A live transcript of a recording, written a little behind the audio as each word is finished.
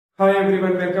Hi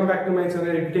everyone, welcome back to my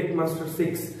channel Edutech Master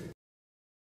 6.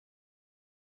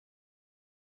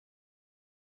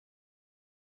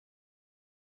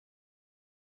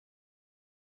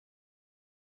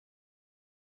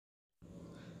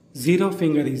 Zero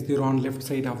finger is there on left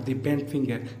side of the bent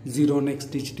finger. Zero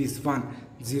next digit is 1.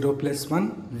 0 plus 1,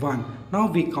 1. Now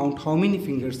we count how many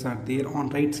fingers are there on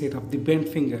right side of the bent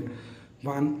finger.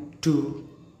 1, 2,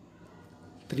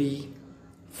 3,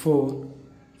 4,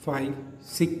 5,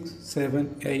 6,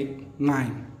 7, 8,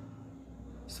 9.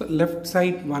 So left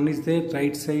side 1 is there,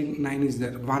 right side 9 is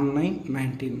there. 1, 9,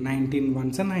 19. 19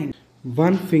 ones are 9.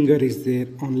 One finger is there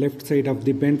on left side of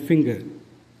the bent finger.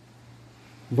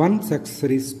 One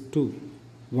successor is 2.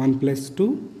 1 plus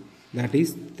 2, that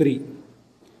is 3.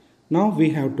 Now we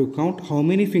have to count how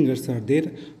many fingers are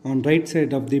there on right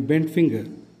side of the bent finger.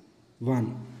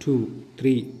 1, 2,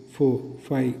 3, 4,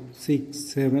 5, 6,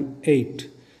 7, 8.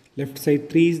 Left side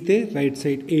 3 is there, right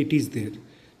side 8 is there.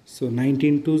 So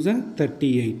 19 2s are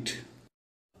 38.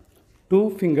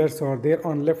 Two fingers are there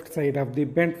on left side of the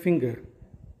bent finger.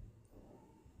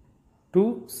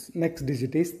 2 next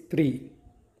digit is 3.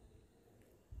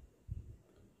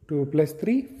 2 plus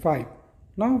 3, 5.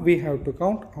 Now we have to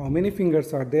count how many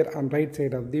fingers are there on right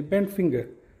side of the bent finger.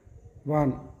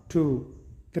 1, 2,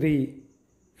 3,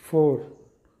 4,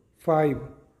 5,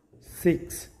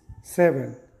 6,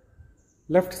 7.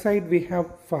 Left side we have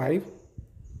 5,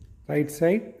 right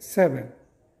side 7.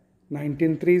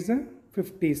 19 3s are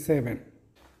 57.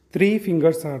 3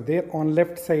 fingers are there on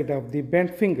left side of the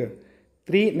bent finger.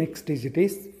 3 next digit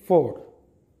is 4.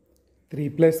 3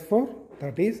 plus 4,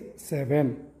 that is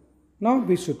 7. Now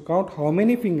we should count how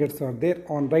many fingers are there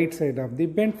on right side of the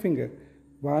bent finger.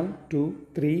 1, 2,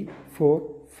 3,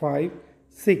 4, 5,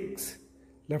 6.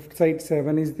 Left side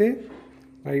 7 is there,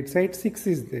 right side 6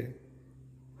 is there.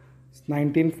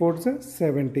 19 4s are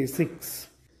 76.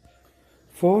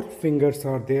 4 fingers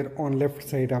are there on left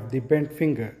side of the bent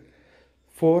finger.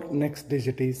 4 next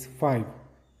digit is 5.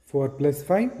 4 plus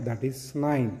 5, that is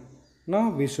 9. Now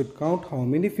we should count how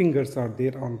many fingers are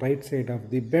there on right side of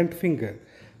the bent finger.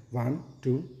 1,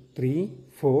 2, 3,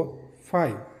 4,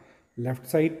 5. Left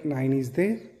side 9 is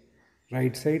there,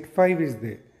 right side 5 is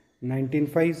there. 19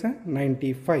 5s are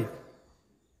 95.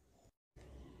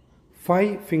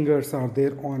 5 fingers are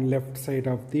there on left side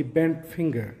of the bent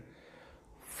finger.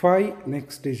 5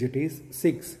 next digit is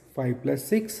 6. 5 plus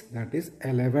 6, that is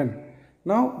 11.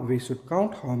 Now we should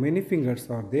count how many fingers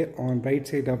are there on right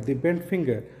side of the bent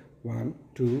finger. 1,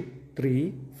 2,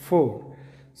 3, 4.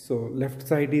 So left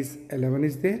side is 11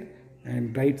 is there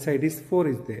and right side is 4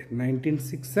 is there. 19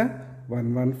 6 are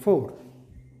 114.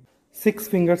 6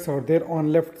 fingers are there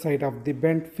on left side of the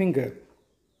bent finger.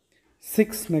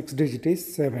 6 next digit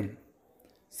is 7.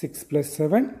 6 plus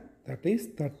 7, that is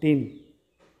 13.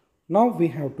 Now we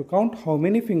have to count how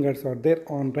many fingers are there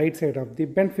on right side of the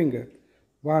bent finger.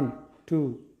 1,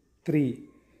 2, 3.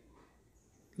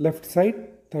 Left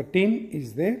side 13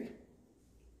 is there.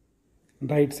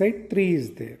 Right side 3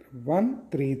 is there. 1,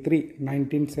 3, 3.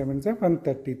 19 7s are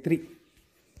 133.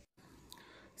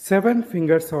 7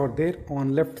 fingers are there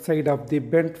on left side of the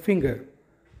bent finger.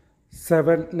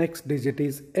 7 next digit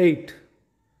is 8.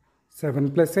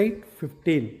 7 plus 8,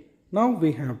 15. Now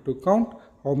we have to count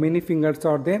how many fingers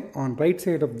are there on right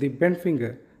side of the bent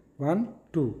finger. 1,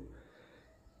 2.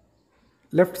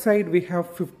 Left side we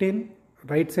have 15.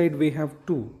 Right side we have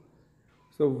 2.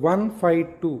 So 1,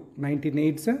 5, 2. 19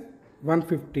 8s are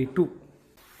 152.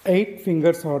 8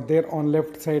 fingers are there on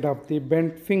left side of the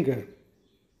bent finger.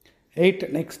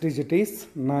 8 next digit is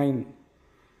 9.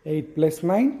 8 plus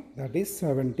 9, that is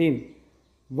 17.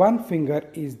 1 finger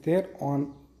is there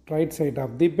on right side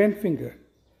of the bent finger.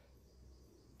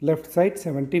 Left side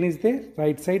 17 is there,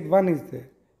 right side 1 is there.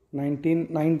 19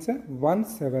 9s are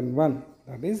 171,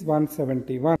 that is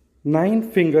 171.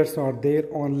 9 fingers are there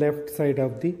on left side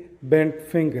of the bent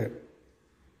finger.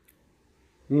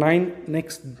 9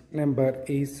 next number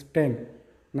is 10.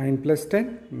 9 plus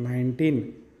 10,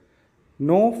 19.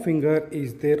 No finger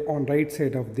is there on right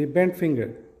side of the bent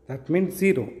finger. That means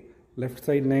 0. Left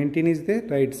side 19 is there,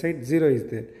 right side 0 is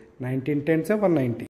there. 19 10s are 190.